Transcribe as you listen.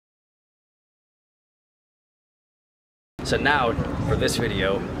So now, for this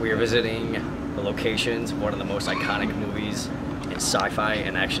video, we are visiting the locations of one of the most iconic movies in sci-fi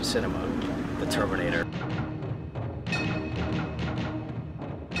and action cinema, the Terminator.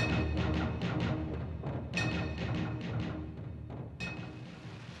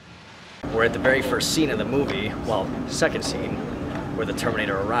 We're at the very first scene of the movie, well, second scene, where the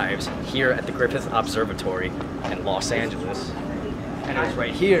Terminator arrives, here at the Griffith Observatory in Los Angeles. And it was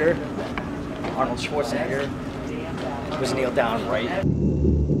right here, Arnold Schwarzenegger was kneeled down right.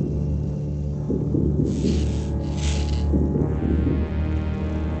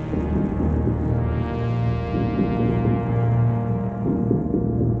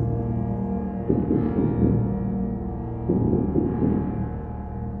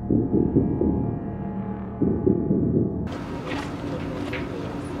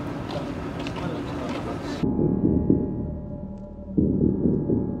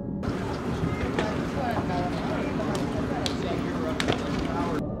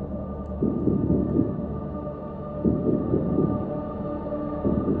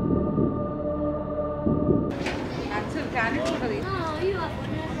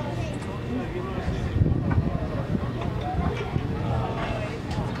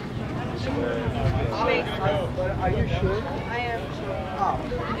 Are you sure? I am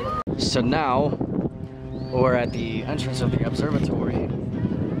sure. So now we're at the entrance of the observatory.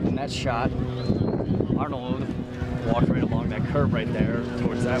 In that shot, Arnold walked right along that curb right there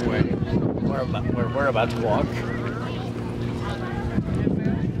towards that way. Where we're about to walk.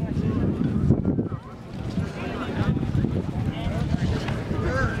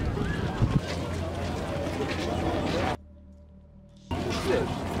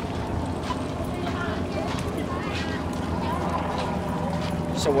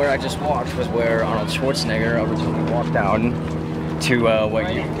 So where I just walked was where Arnold Schwarzenegger originally walked down to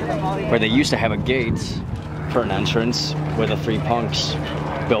where they used to have a gate for an entrance where the three punks,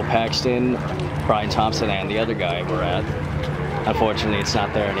 Bill Paxton, Brian Thompson, and the other guy were at. Unfortunately, it's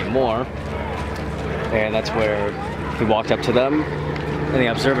not there anymore. And that's where he walked up to them, and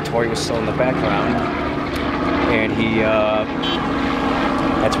the observatory was still in the background. And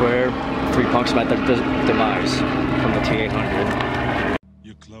that's where three punks met their demise from the T-800.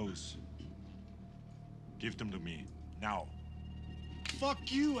 Clothes. Give them to me, now.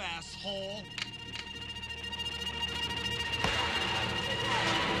 Fuck you, asshole!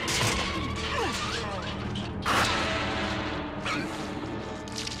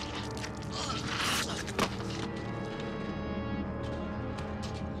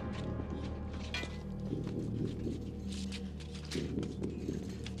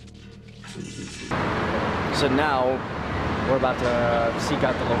 So now, we're about to seek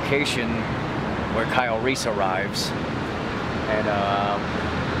out the location where Kyle Reese arrives, and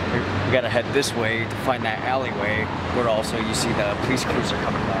we gotta head this way to find that alleyway where also you see the police cruiser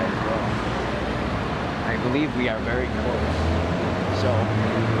coming by as well. I believe we are very close. So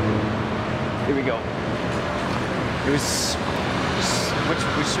here we go. It was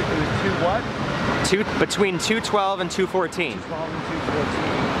two what? Between 212 and 214. 212 and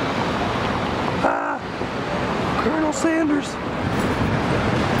 214. Colonel Sanders.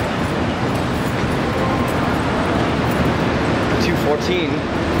 214.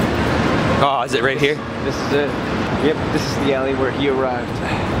 Oh, is it right here? This is it. Yep, this is the alley where he arrived.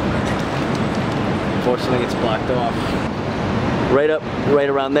 Unfortunately, it's blocked off. Right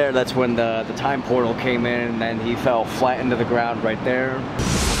around there, that's when the time portal came in, and then he fell flat into the ground right there.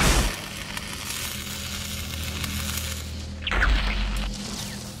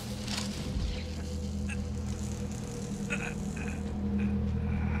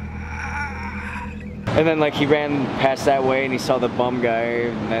 And then like he ran past that way and he saw the bum guy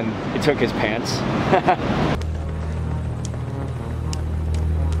and then he took his pants.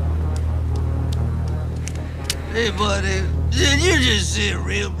 Hey buddy, did you just see a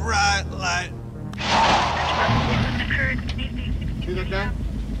real bright light? See that guy?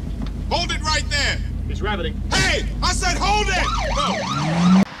 Hold it right there! He's rabbiting. Hey! I said hold it!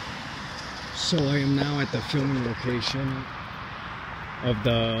 No! So I am now at the filming location of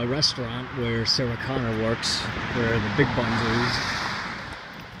the restaurant where Sarah Connor works, where the Big Buns is.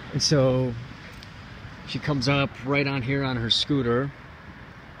 And so she comes up right on here on her scooter,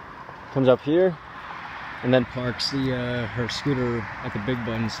 comes up here, and then parks her scooter at the Big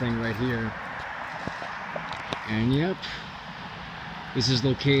Buns thing right here. And yep, this is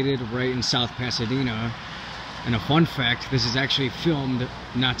located right in South Pasadena. And a fun fact, this is actually filmed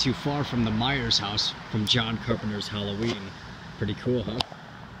not too far from the Myers house from John Carpenter's Halloween. Pretty cool, huh?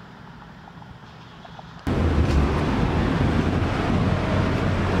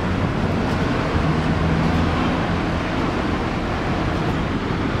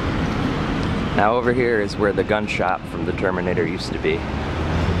 Now over here is where the gun shop from the Terminator used to be.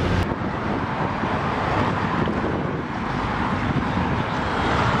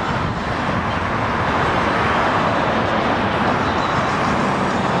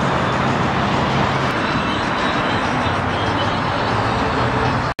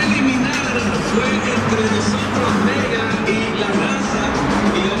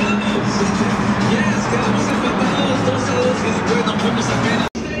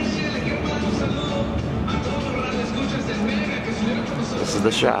 This is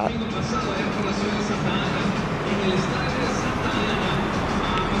the shot.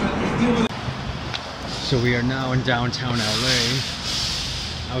 So we are now in downtown LA,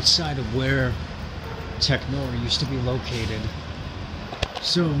 outside of where Technor used to be located.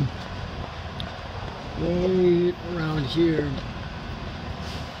 So, right around here,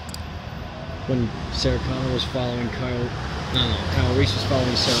 when Sarah Connor was following Kyle Reese was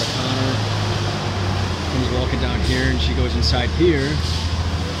following Sarah Connor, comes walking down here and she goes inside here,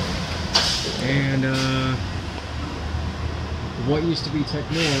 and what used to be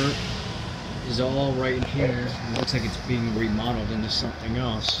Technor is all right in here. It looks like it's being remodeled into something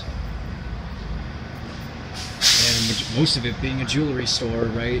else, and most of it being a jewelry store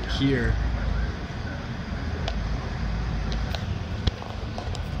right here.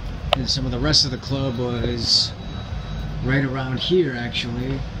 And some of the rest of the club was right around here,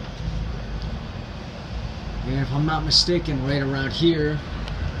 actually. And if I'm not mistaken, right around here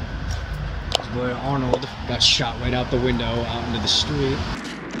is where Arnold got shot right out the window out into the street.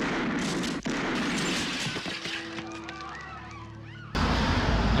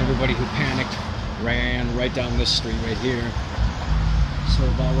 Everybody who panicked ran right down this street right here. So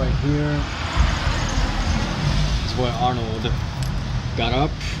about right here is where Arnold got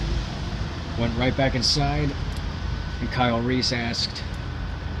up, went right back inside, and Kyle Reese asked,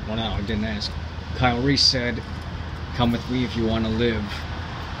 well, no, he didn't ask. Kyle Reese said, "Come with me if you want to live."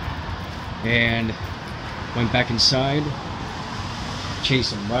 And went back inside,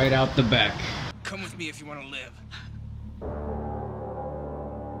 chased him right out the back. Come with me if you want to live.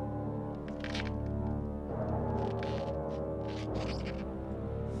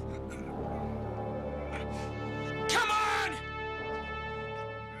 Come on!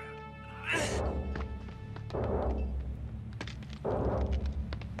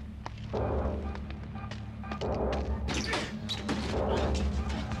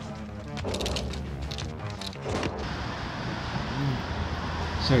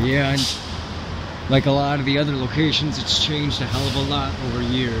 So yeah, and like a lot of the other locations, it's changed a hell of a lot over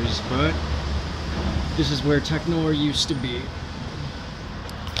years, but this is where Technor used to be.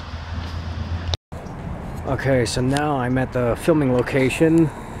 Okay, so now I'm at the filming location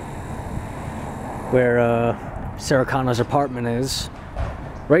where Sarah Connor's apartment is.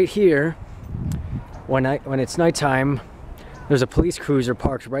 Right here, when it's nighttime, there's a police cruiser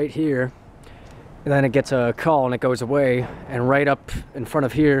parked right here. And then it gets a call and it goes away, and right up in front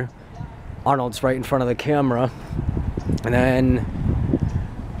of here, Arnold's right in front of the camera, and then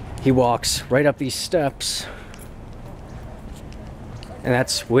he walks right up these steps, and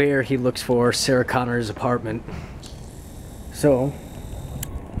that's where he looks for Sarah Connor's apartment. So,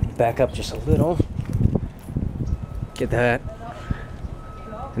 back up just a little, get that,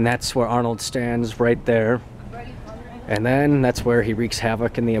 and that's where Arnold stands right there, and then that's where he wreaks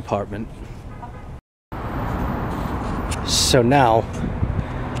havoc in the apartment. So now,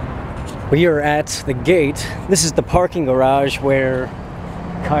 we are at the gate. This is the parking garage where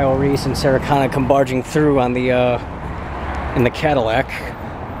Kyle Reese and Sarah Connor come barging through on the, in the Cadillac.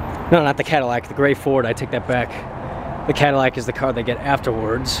 No, not the Cadillac, the gray Ford, I take that back. The Cadillac is the car they get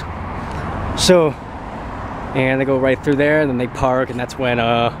afterwards. So, and they go right through there, and then they park, and that's when,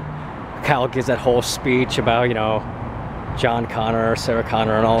 Kyle gives that whole speech about, you know, John Connor, Sarah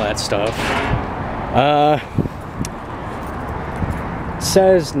Connor, and all that stuff.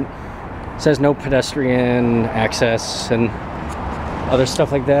 Says no pedestrian access and other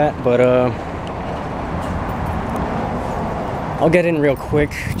stuff like that, but I'll get in real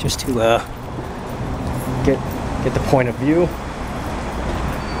quick just to get the point of view.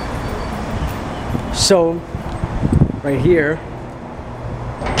 So right here,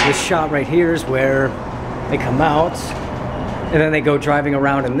 this shot right here is where they come out, and then they go driving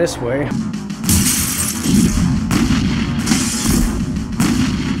around in this way.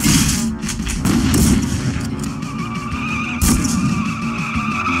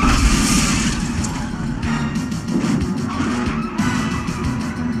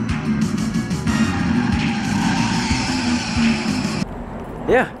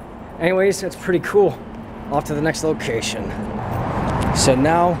 Yeah, anyways, that's pretty cool. Off to the next location. So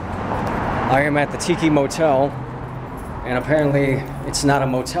now I am at the Tiki Motel, and apparently it's not a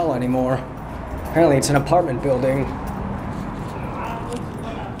motel anymore. Apparently it's an apartment building.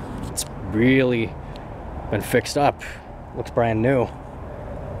 It's really been fixed up. Looks brand new.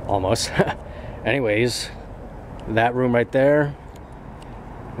 Almost. Anyways, that room right there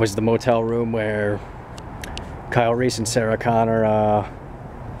was the motel room where Kyle Reese and Sarah Connor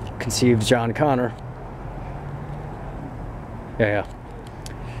conceived John Connor. Yeah.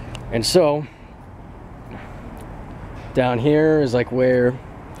 And so, down here is like where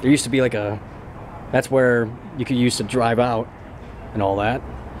there used to be like a, that's where you could use to drive out and all that.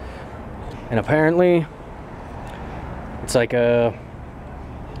 And apparently, it's like a,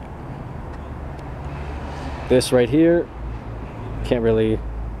 this right here, can't really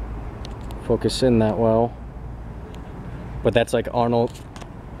focus in that well, but that's like Arnold,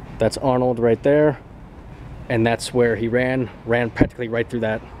 that's Arnold right there, and that's where he ran practically right through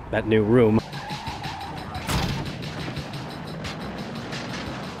that new room.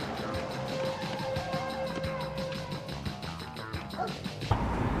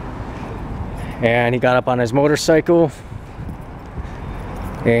 And he got up on his motorcycle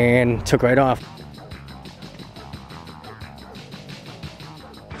and took right off.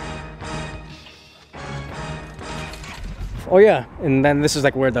 Oh yeah, and then this is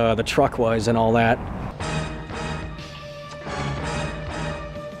like where the truck was and all that.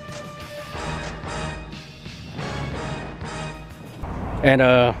 And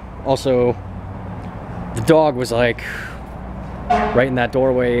also the dog was like right in that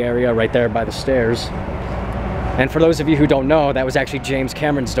doorway area right there by the stairs. And for those of you who don't know, that was actually James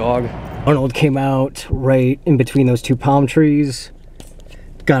Cameron's dog. Arnold came out right in between those two palm trees,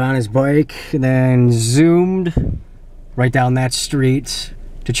 got on his bike, and then zoomed right down that street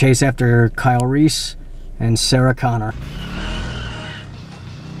to chase after Kyle Reese and Sarah Connor.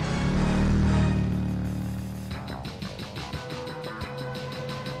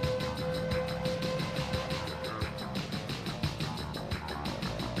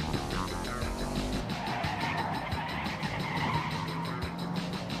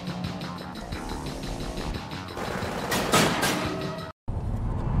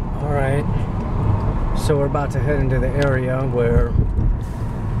 So we're about to head into the area where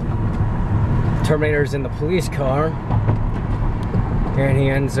Terminator's in the police car, and he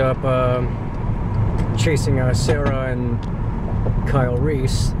ends up chasing Sarah and Kyle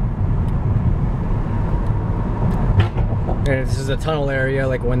Reese. And this is a tunnel area,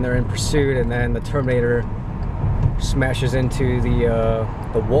 like when they're in pursuit, and then the Terminator smashes into the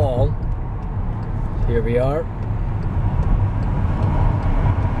wall. Here we are.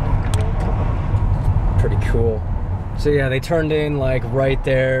 Pretty cool. So yeah, they turned in like right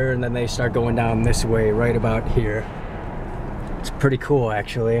there, and then they start going down this way right about here. It's pretty cool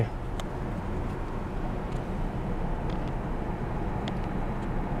actually.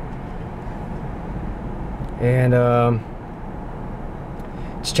 And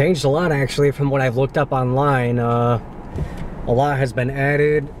it's changed a lot actually from what I've looked up online. A lot has been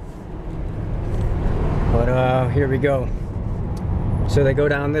added, but here we go. So they go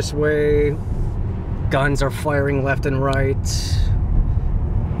down this way. Guns are firing left and right,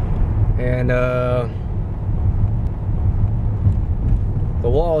 and the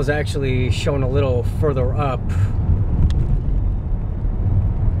wall is actually shown a little further up.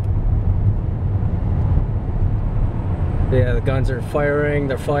 Yeah, the guns are firing,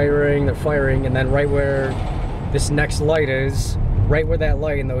 they're firing, and then right where this next light is, right where that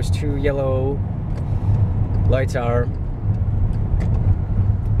light and those two yellow lights are,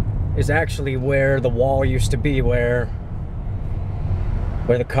 is actually where the wall used to be, where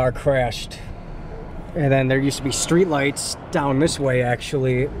the car crashed. And then there used to be street lights down this way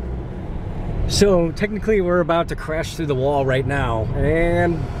actually. So technically we're about to crash through the wall right now,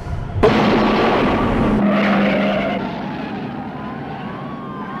 and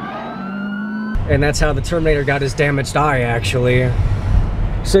that's how the Terminator got his damaged eye actually.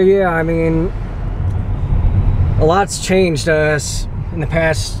 So yeah, I mean, a lot's changed in the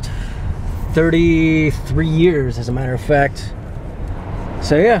past 33 years, as a matter of fact.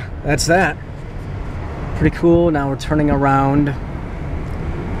 So yeah, that's that. Pretty cool. Now we're turning around,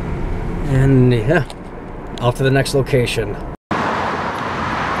 and yeah, off to the next location.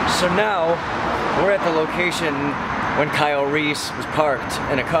 So now we're at the location when Kyle Reese was parked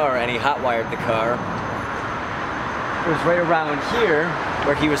in a car and he hotwired the car. It was right around here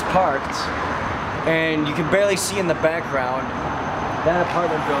where he was parked, and you can barely see in the background that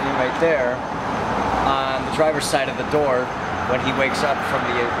apartment building right there on the driver's side of the door when he wakes up from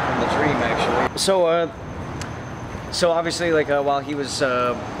the dream actually. So So obviously, like while he was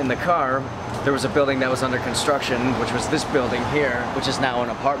in the car, there was a building that was under construction, which was this building here, which is now an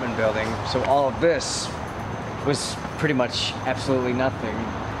apartment building. So all of this was pretty much absolutely nothing.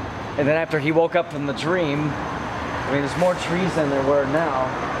 And then after he woke up from the dream, I mean, there's more trees than there were now.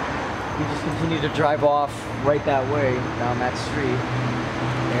 He just continued to drive off right that way down that street.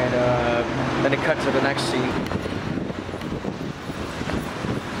 And then it cut to the next scene.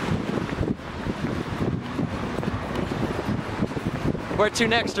 Where to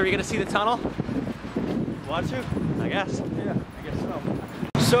next? Are we gonna see the tunnel? Want to? I guess. Yeah, I guess so.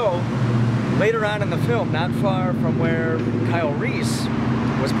 So, later on in the film, not far from where Kyle Reese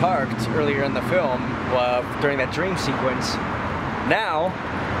was parked earlier in the film, during that dream sequence, now,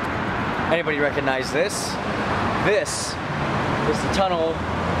 anybody recognize this? This is the tunnel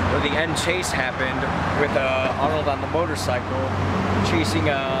where the end chase happened with Arnold on the motorcycle chasing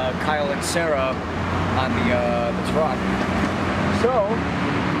Kyle and Sarah on the truck. So,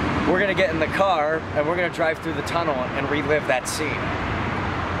 we're gonna get in the car and we're gonna drive through the tunnel and relive that scene.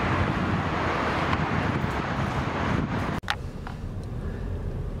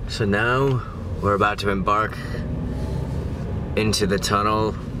 So now, we're about to embark into the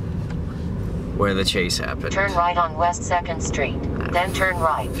tunnel where the chase happened. Turn right on West 2nd Street, then turn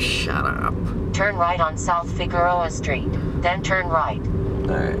right. Shut up. Turn right on South Figueroa Street, then turn right.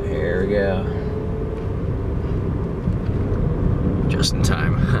 Alright, here we go. Just in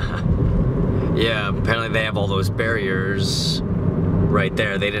time. Yeah, apparently they have all those barriers right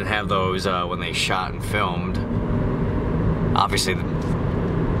there. They didn't have those when they shot and filmed. Obviously, the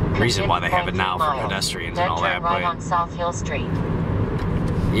reason why they have it now for pedestrians and all that, turn right but... on South Hill Street.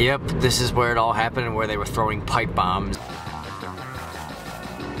 Yep, this is where it all happened and where they were throwing pipe bombs.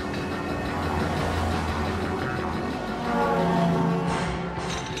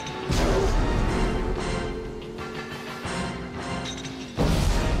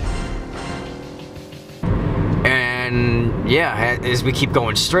 And yeah, as we keep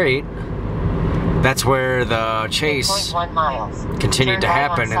going straight, that's where the chase 8.1 miles. continued Turn to right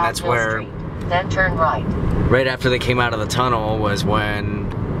happen, on and that's South Hill where... Street, then turn right. Right after they came out of the tunnel was when...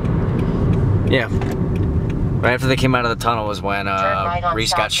 Yeah. Right after they came out of the tunnel was when right on Reese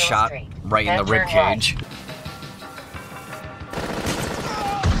South got Hill shot Street. right in Then the rib turn cage.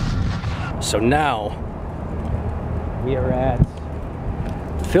 So now, we are at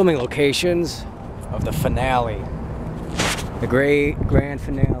filming locations of the finale. The great grand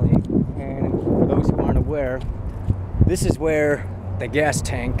finale. And for those who aren't aware, this is where the gas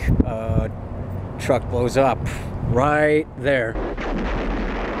tank truck blows up. Right there.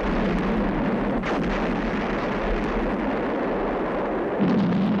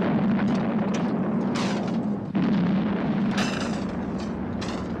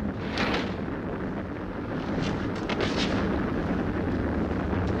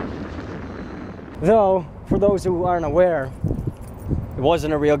 Though, for those who aren't aware, it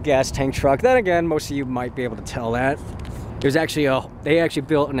wasn't a real gas tank truck. Then again, most of you might be able to tell that. It was actually they actually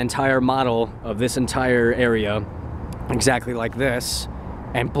built an entire model of this entire area, exactly like this,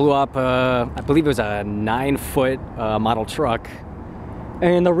 and blew up, I believe it was a 9-foot model truck.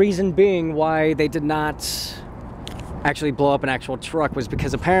 And the reason being why they did not actually blow up an actual truck was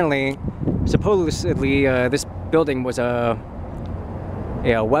because apparently, supposedly, this building was a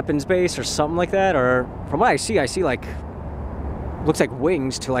weapons base or something like that, or from what I see like, looks like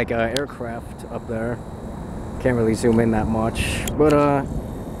wings to like a aircraft up there. Can't really zoom in that much, but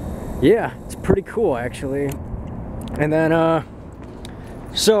yeah, it's pretty cool actually. And then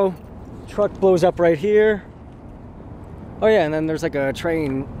so truck blows up right here. Oh yeah, and then there's like a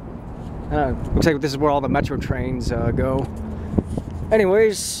train. Looks like this is where all the metro trains go.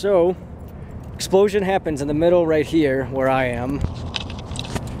 Anyways, so explosion happens in the middle right here where I am.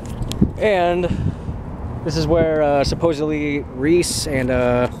 And this is where supposedly Reese and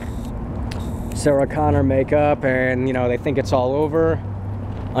Sarah Connor make up, and you know, they think it's all over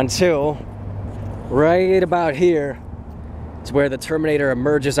until right about here. It's where the Terminator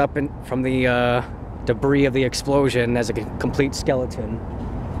emerges up from the debris of the explosion as a complete skeleton.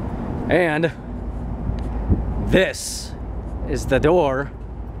 And this is the door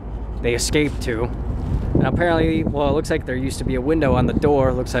they escaped to. And apparently, well, it looks like there used to be a window on the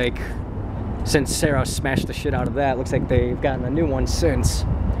door. Looks like since Sarah smashed the shit out of that, looks like they've gotten a new one since.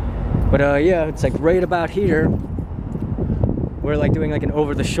 But yeah, it's like right about here. We're like doing like an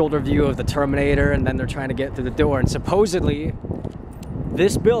over-the-shoulder view of the Terminator, and then they're trying to get through the door. And supposedly,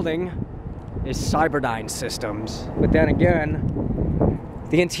 this building is Cyberdyne Systems. But then again,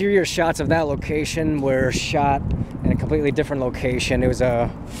 the interior shots of that location were shot in a completely different location. It was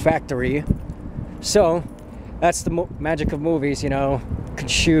a factory. So, That's the magic of movies, you know. Could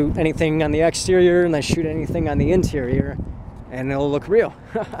shoot anything on the exterior and then shoot anything on the interior, and it'll look real.